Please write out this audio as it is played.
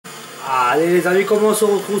Allez les amis, comment on se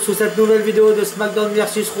retrouve sur cette nouvelle vidéo de Smackdown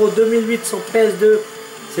vs Raw 2008 sur PS2.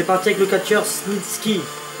 C'est parti avec le catcheur Snitsky.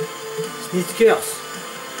 Snitskers.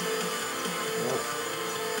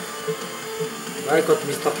 Ouais, contre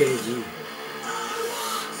Mr. Kennedy.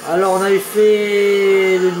 Alors on avait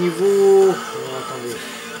fait le niveau... Oh, attendez.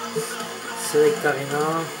 Select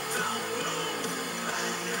Arena.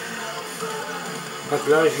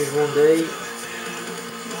 Backlash, Judgment Day.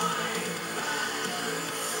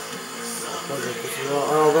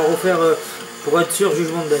 Alors on va refaire pour être sûr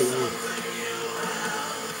Judgment Day. Oui.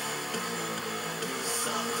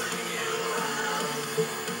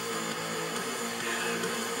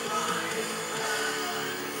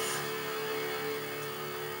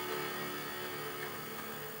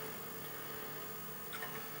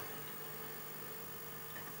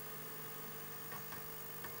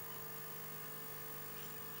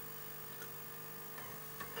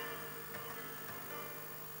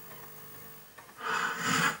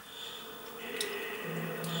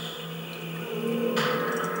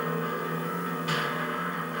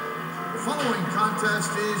 Following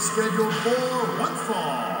contest is scheduled for one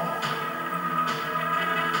fall.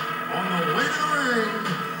 On the way to the ring,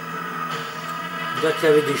 Déjà qu'il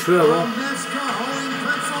avait des cheveux avant. from Nescahoning,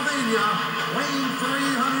 Pennsylvania, weighing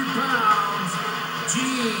 300 pounds,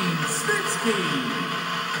 Snitsky.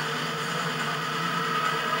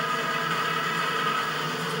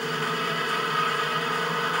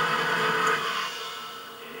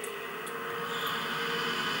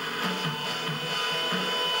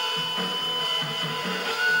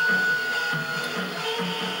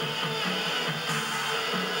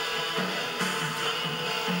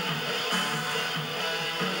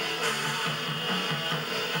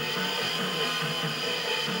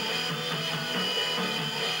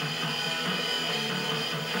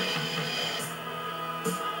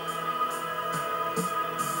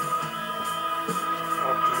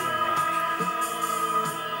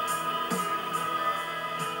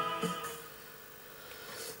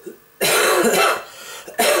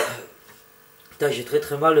 J'ai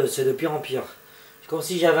très mal, c'est de pire en pire. C'est comme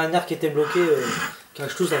si j'avais un nerf qui était bloqué. Quand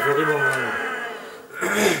je touche, ça fait horriblement mal.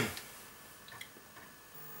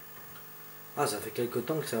 Ah, ça fait quelques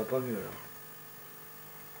temps que ça va pas mieux là.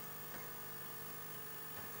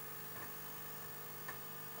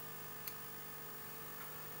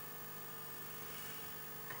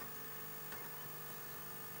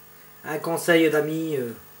 Un conseil d'amis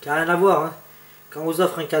qui n'a rien à voir. Hein. Quand on vous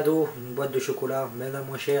offre un cadeau, une boîte de chocolat, même à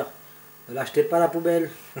moins cher, ne l'achetez pas à la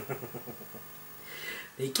poubelle.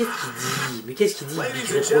 Mais qu'est-ce qu'il dit? Mais qu'est-ce qu'il dit?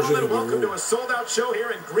 Ladies and gentlemen, welcome to a sold-out show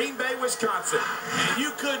here in Green Bay, Wisconsin. And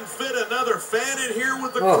you couldn't fit another fan in here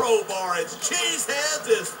with the crowbar. It's cheeseheads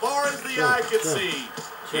as far as the eye can see.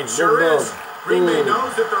 It sure is. Green Bay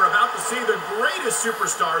knows that they're about to see the greatest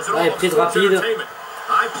superstars in all of sports entertainment.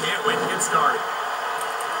 I can't wait to get started.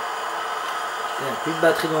 Il n'y a plus de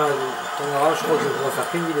batterie dans la rage, je crois que je vais pouvoir faire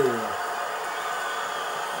qu'une vidéo.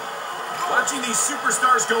 Watching these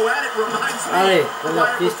superstars go at it reminds me of why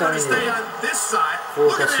I prefer to stay on this side.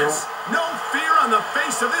 Look at this. No fear on the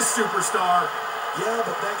face of this superstar. Yeah,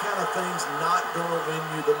 but that kind of thing's not going to win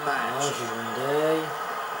you the match.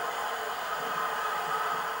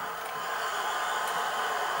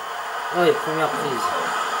 Allez, première prise.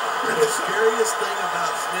 And the scariest thing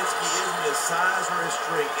about Snitsky isn't his size or his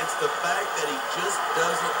strength. It's the fact that he just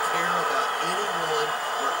doesn't care about anyone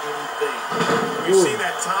or anything. We've seen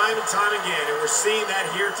that time and time again, and we're seeing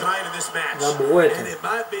that here tonight in this match. And it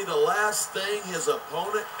might be the last thing his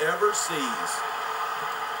opponent ever sees.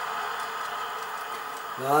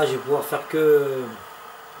 Là, je vais pouvoir faire que...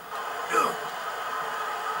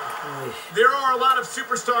 There are a lot of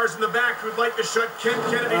superstars in the back who'd like to shut Ken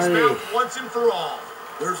Kennedy's mouth once and for all.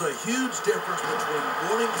 There's a huge difference between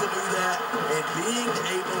wanting to do that and being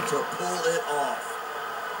able to pull it off.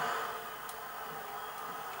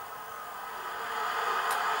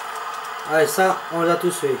 Allez, ça, on l'a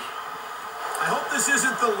tous fait. I hope this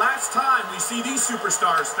isn't the last time we see these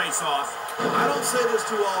superstars face off. I don't say this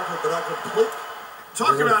too often, but I completely...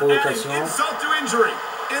 Talk about adding insult to injury,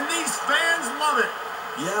 and these fans love it.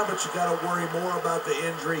 Yeah, but you got to worry more about the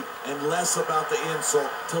injury and less about the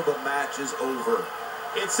insult till the match is over.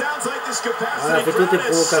 It sounds like this capacity crowd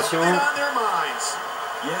has something on their minds.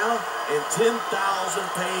 Yeah, and 10,000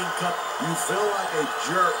 paying cup. You feel like a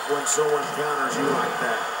jerk when someone counters you like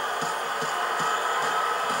that.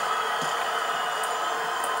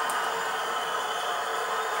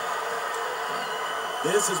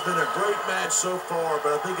 This has been a great match so far,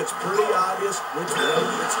 but I think it's pretty obvious which way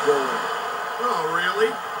it's going. Oh,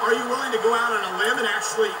 really? Are you willing to go out on a limb and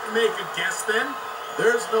actually make a guess then?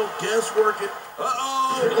 There's no guesswork. Uh-oh!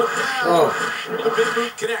 look out. The big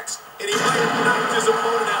boot connects, and he might have knocked his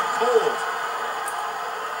opponent out cold.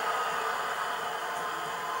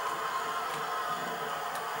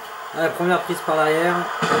 La première prise par l'arrière.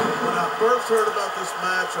 When I first heard about this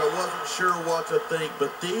match, I wasn't sure what to think, but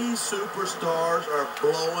these superstars are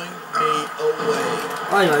blowing me away.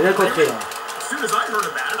 Ah, il m'a bien contré là. As soon as I heard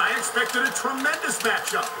about it, I expected a tremendous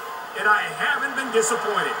matchup, and I haven't been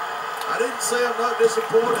disappointed. I didn't say I'm not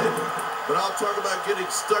disappointed, but I'll talk about getting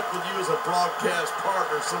stuck with you as a broadcast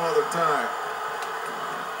partner some other time.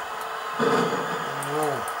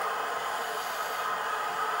 Oh.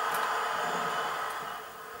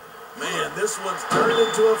 Man, this one's turned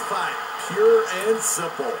into a fight, pure and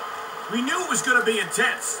simple. We knew it was going to be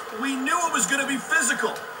intense. We knew it was going to be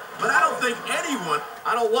physical. But I don't think anyone,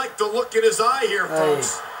 I don't like the look in his eye here,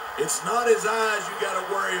 folks. It's not his eyes you got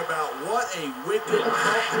to worry about. What a wicked...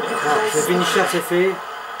 Le finisher c'est fait.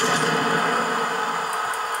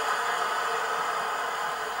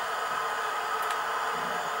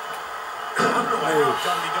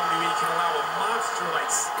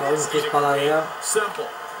 Quand même une prise par l'arrière. Simple.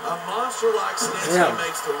 A monster like Snitsky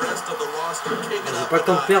makes the rest of the roster kick it J'ai up. pas le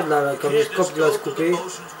temps de perdre là, comme le scope doit se couper.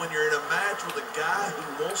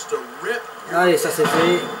 Allez, ça c'est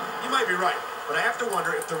fait. You might be right, but I have to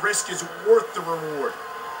wonder if the risk is worth the reward.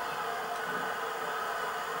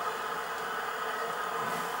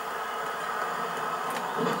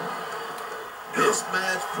 This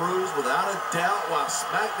match proves without a doubt why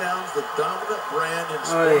Smackdown's the dominant brand in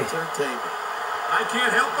sports entertainment. I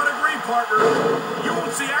can't help but agree, partner. You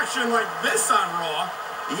won't see action like this on Raw.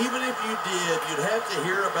 Even if you did, you'd have to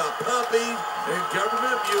hear about puppies and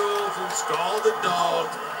government mules and scalded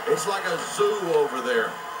dogs. It's like a zoo over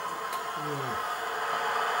there.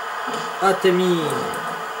 Atemi.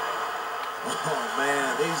 Oh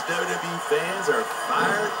man, these WWE fans are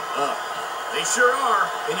fired up. They sure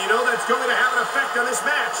are, and you know that's going to have an effect on this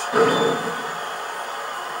match.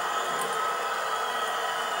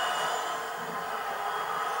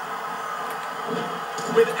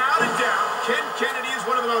 Without a doubt, Ken Kennedy is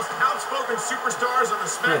one of the most outspoken superstars on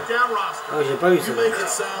the Smackdown roster. Oh, j'ai pas vu ça. You make it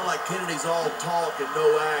sound like Kennedy's all talk and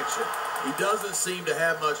no action. He doesn't seem to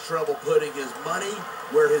have much trouble putting his money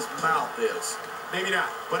where his mouth is. Maybe not,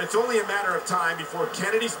 but it's only a matter of time before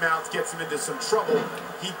Kennedy's mouth gets him into some trouble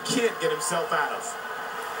he can't get himself out of.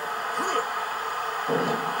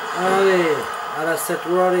 Allez, à la Seth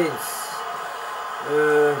Rollins.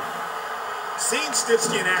 Seeing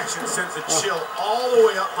Snitsky in action sends a chill all the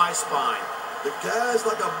way up my spine. The guy's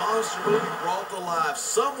like a monster movie brought to life.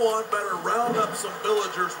 Someone better round up some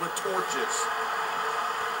villagers with torches.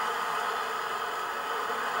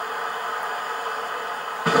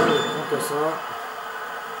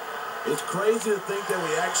 It's crazy to think that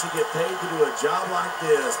we actually get paid to do a job like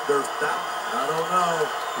this. There's that, I don't know.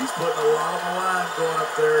 He's putting a lot on the line going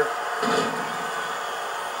up there.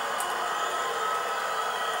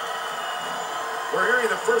 We're hearing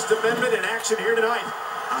the First Amendment in action here tonight.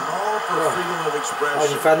 I'm all for freedom of expression.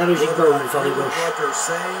 J'ai fait analogiquement au faire des gauches. What they're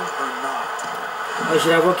saying or not.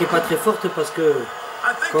 J'ai la voix qui est pas très forte parce que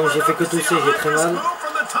comme j'ai fait que tousser, j'ai très mal.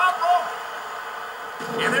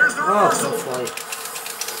 Oh, c'est enfoiré.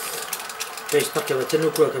 J'espère qu'elle va tenir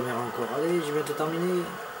le coup la caméra encore. Allez, j'ai bientôt terminé.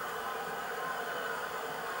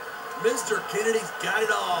 Mr. Kennedy's got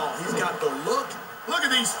it all. He's got the look. Look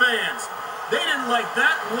at these fans. They didn't like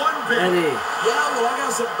that one bit. Allez. Yeah, well, I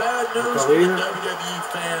got some bad news for the WWE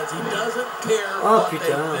fans. He doesn't care what they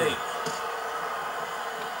think.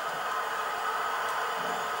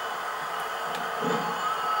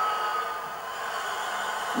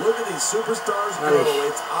 Look at these superstars go.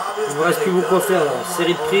 It's obvious. Il me reste plus beaucoup à faire là.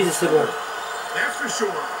 Série de prises et c'est bon. That's for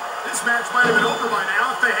sure. This match might have been over by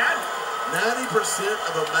now if they had. 90%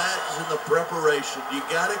 of a match is in the preparation. You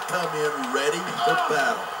got to come in ready for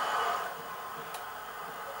battle.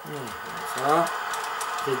 Ça,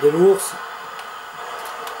 c'est de l'ours.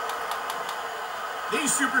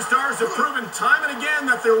 These superstars have proven time and again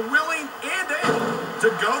that they're willing and able to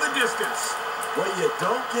go the distance. Well, you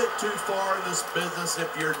don't get too far in this business if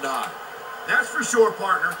you're not. That's for sure,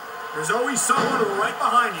 partner. There's always someone right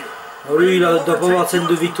behind you. Oh, lui, il doit pas avoir de scène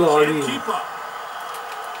de victoire à lui. Il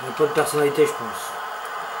n'a pas de personnalité, je pense.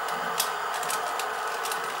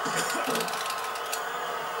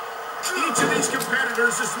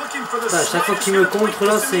 À chaque fois qu'il me contre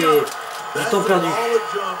là, c'est du temps perdu.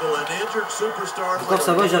 Encore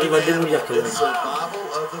ça va, j'arrive à le démolir quand même.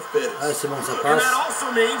 Ah, c'est bon, ça passe.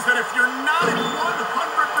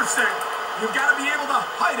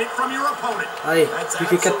 Allez, plus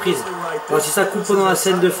que 4 prises. Bon, si ça coupe pendant la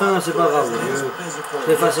scène de fin, c'est pas grave.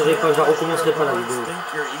 Je l'effacerai pas, je la recommencerai pas la vidéo.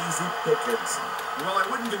 Well, I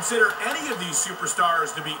wouldn't consider any of these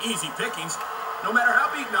superstars to be easy pickings, no matter how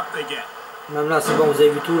beaten up they get. Même là, c'est bon, vous avez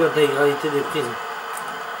vu tout l'intégralité des prises.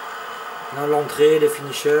 Là, l'entrée, les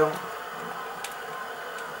finishers.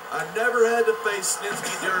 I never had to face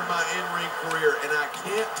Snitsky during my in-ring career, and I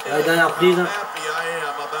can't tell you dernière how prise. happy I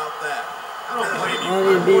am about that. I don't blame you.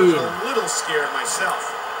 Allez, I'm bille. a little scared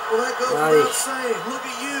myself. Well, that goes Allez. without saying. Look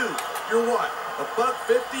at you. You're what?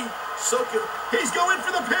 $1.50? Soaking. He's going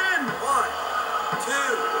for the pin. 1, 2,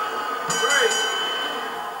 3.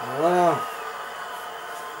 Voilà.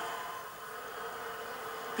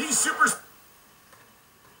 These superstars.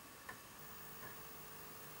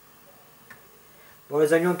 Bon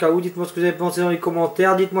les amis, en cas où, dites-moi ce que vous avez pensé dans les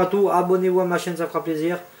commentaires, dites-moi tout, abonnez-vous à ma chaîne, ça fera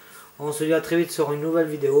plaisir. On se dit à très vite sur une nouvelle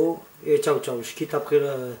vidéo, et ciao ciao, je quitte après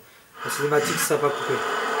la cinématique si ça va pas couper.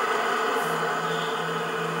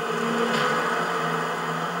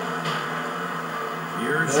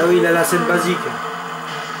 Ah oui, il a la scène basique.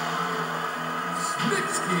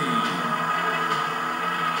 Snitsky.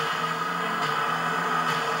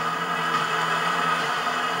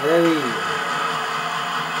 Ah oui.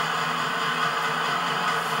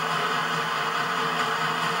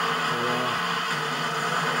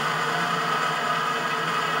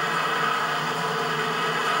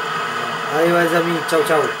 Allez les amis, ciao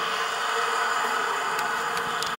ciao.